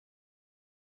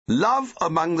Love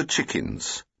Among the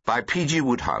Chickens by P.G.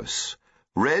 Wodehouse.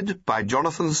 Read by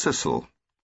Jonathan Cecil.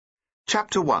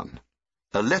 Chapter 1.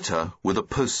 A Letter with a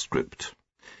Postscript.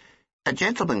 "A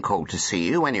gentleman called to see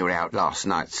you when you were out last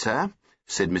night, sir,"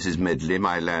 said Mrs. Medley,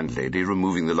 my landlady,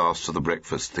 removing the last of the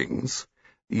breakfast things.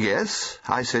 "Yes,"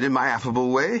 I said in my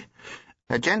affable way.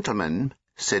 "A gentleman,"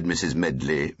 said Mrs.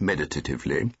 Medley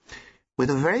meditatively, "with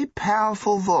a very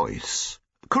powerful voice."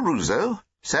 "Caruso?"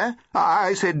 "Sir?"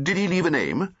 I said, did he leave a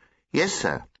name? "Yes,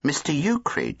 sir. Mr.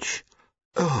 Ukridge."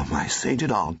 "Oh, my sainted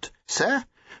aunt." "Sir?"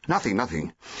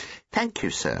 Nothing. "Thank you,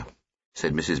 sir,"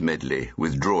 said Mrs. Medley,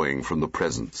 withdrawing from the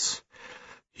presence.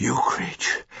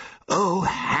 Ukridge! Oh,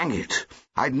 hang it!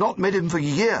 I'd not met him for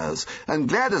years, and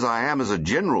glad as I am as a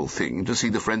general thing to see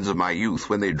the friends of my youth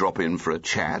when they drop in for a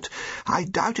chat, I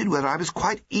doubted whether I was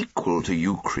quite equal to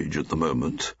Ukridge at the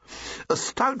moment. A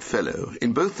stout fellow,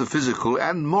 in both the physical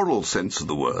and moral sense of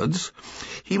the words,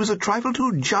 he was a trifle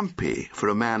too jumpy for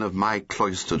a man of my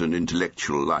cloistered and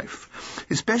intellectual life,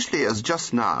 especially as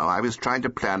just now I was trying to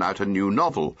plan out a new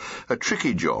novel, a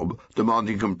tricky job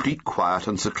demanding complete quiet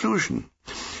and seclusion.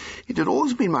 It had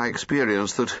always been my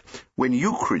experience that when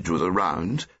Ukridge was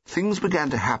around, things began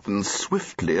to happen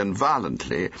swiftly and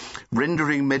violently,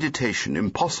 rendering meditation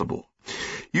impossible.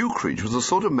 Ukridge was the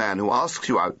sort of man who asks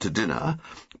you out to dinner,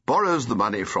 borrows the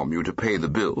money from you to pay the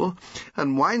bill,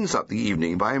 and winds up the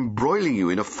evening by embroiling you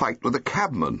in a fight with a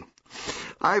cabman.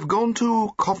 I've gone to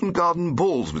Covent Garden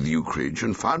balls with Ukridge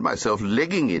and found myself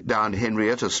legging it down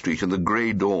Henrietta Street in the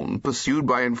grey dawn, pursued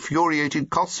by infuriated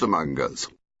costermongers.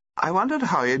 I wondered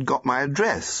how he had got my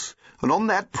address, and on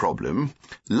that problem,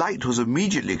 light was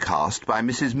immediately cast by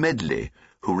Mrs. Medley,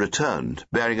 who returned,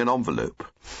 bearing an envelope.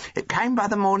 "It came by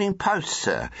the morning post,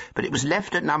 sir, but it was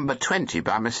left at number 20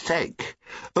 by mistake."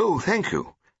 "Oh, thank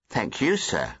you." "Thank you,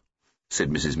 sir," said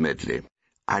Mrs. Medley.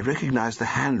 I recognised the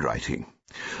handwriting.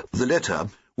 The letter,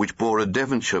 which bore a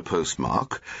Devonshire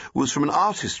postmark, was from an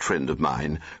artist friend of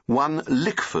mine, one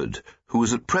Lickford, who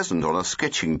was at present on a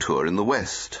sketching tour in the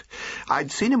West.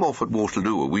 I'd seen him off at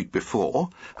Waterloo a week before,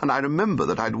 and I remember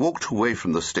that I'd walked away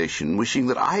from the station wishing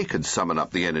that I could summon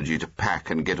up the energy to pack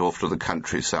and get off to the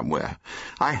country somewhere.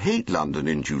 I hate London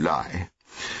in July.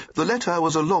 The letter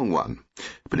was a long one,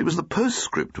 but it was the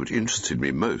postscript which interested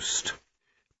me most.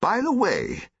 "By the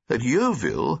way, at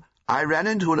Yeovil, I ran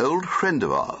into an old friend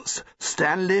of ours,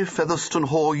 Stanley Featherstone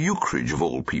Hoare Ukridge, of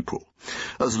all people.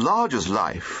 As large as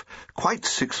life, quite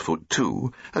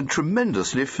 6'2", and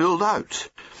tremendously filled out.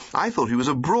 I thought he was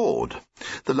abroad.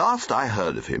 The last I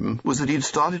heard of him was that he'd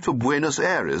started for Buenos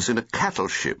Aires in a cattle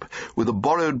ship with a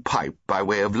borrowed pipe by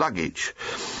way of luggage.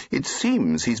 It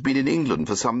seems he's been in England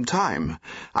for some time.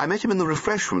 I met him in the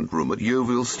refreshment room at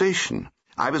Yeovil Station.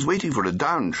 I was waiting for a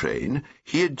down train.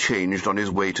 He had changed on his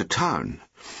way to town.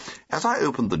 As I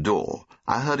opened the door,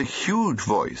 I heard a huge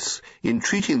voice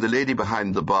entreating the lady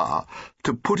behind the bar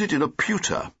to put it in a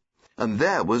pewter, and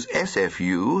there was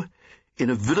SFU in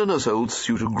a villainous old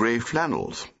suit of grey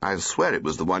flannels. I swear it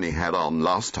was the one he had on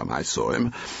last time I saw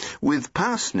him, with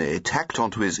pince-nez tacked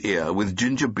onto his ear with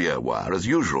ginger beer wire as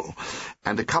usual,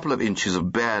 and a couple of inches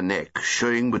of bare neck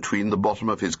showing between the bottom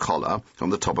of his collar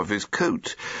and the top of his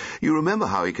coat. You remember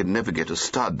how he could never get a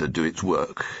stud to do its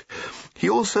work. He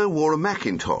also wore a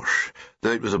mackintosh,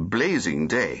 though it was a blazing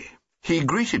day. He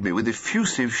greeted me with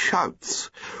effusive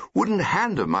shouts, wouldn't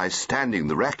handle my standing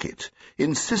the racket,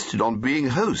 insisted on being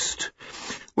host.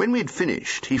 When we'd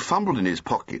finished, he fumbled in his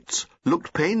pockets,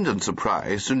 looked pained and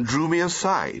surprised, and drew me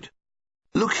aside.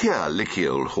 "Look here, Licky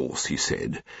old horse," he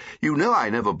said. "You know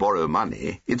I never borrow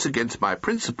money. It's against my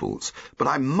principles, but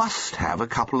I must have a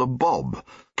couple of bob.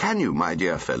 Can you, my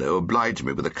dear fellow, oblige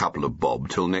me with a couple of bob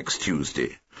till next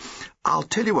Tuesday? I'll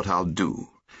tell you what I'll do."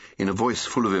 In a voice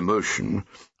full of emotion,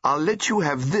 "I'll let you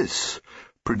have this,"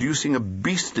 producing a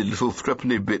beastly little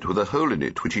threepenny bit with a hole in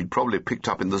it which he'd probably picked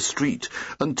up in the street,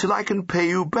 "until I can pay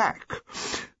you back.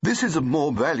 This is of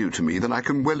more value to me than I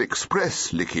can well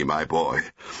express, Licky, my boy.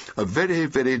 A very,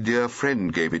 very dear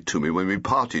friend gave it to me when we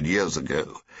parted years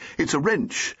ago. It's a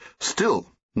wrench. Still,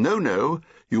 no,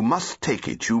 you must take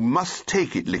it,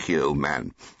 Licky, old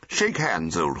man. Shake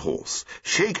hands, old horse.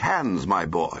 Shake hands, my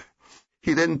boy."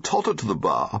 He then tottered to the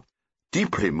bar,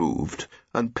 deeply moved,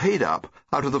 and paid up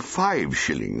out of the 5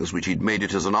 shillings which he'd made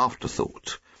it as an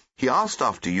afterthought. He asked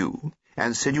after you,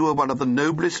 and said you were one of the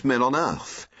noblest men on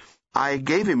earth. I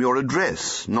gave him your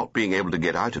address, not being able to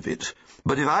get out of it,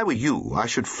 but if I were you, I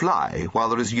should fly while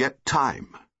there is yet time.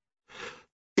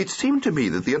 It seemed to me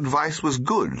that the advice was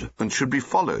good and should be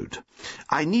followed.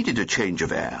 I needed a change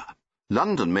of air.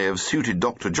 London may have suited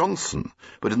Dr. Johnson,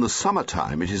 but in the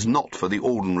summer-time it is not for the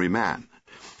ordinary man.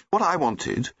 What I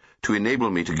wanted, to enable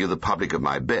me to give the public of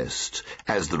my best,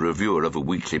 as the reviewer of a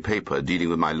weekly paper dealing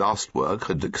with my last work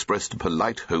had expressed a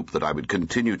polite hope that I would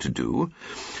continue to do,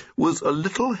 was a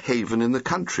little haven in the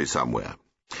country somewhere.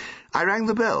 I rang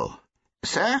the bell.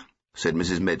 "Sir?" said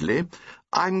Mrs. Medley.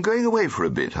 "I'm going away for a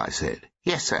bit," I said.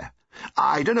 "Yes, sir."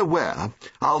 "I don't know where.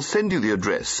 I'll send you the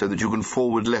address so that you can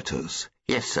forward letters."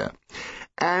 "Yes, sir."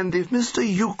 "And if Mr.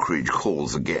 Ukridge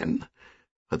calls again—"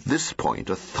 At this point,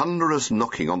 a thunderous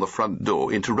knocking on the front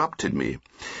door interrupted me.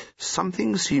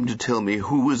 Something seemed to tell me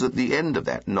who was at the end of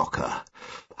that knocker.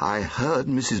 I heard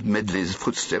Mrs. Medley's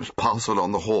footsteps pass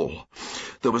along the hall.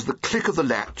 There was the click of the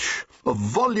latch. A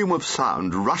volume of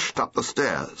sound rushed up the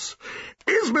stairs.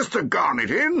 "Is Mr. Garnet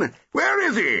in? Where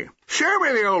is he? Show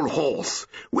me the old horse.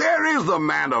 Where is the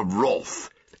man of wrath?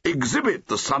 Exhibit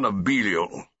the son of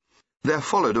Belial." There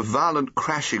followed a violent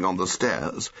crashing on the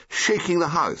stairs, shaking the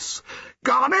house.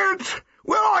 "Garnet!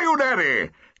 Where are you,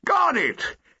 Daddy?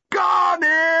 Garnet!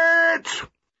 Garnet!"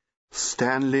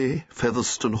 Stanley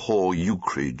Featherstone Hall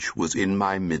Ukridge was in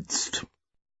my midst.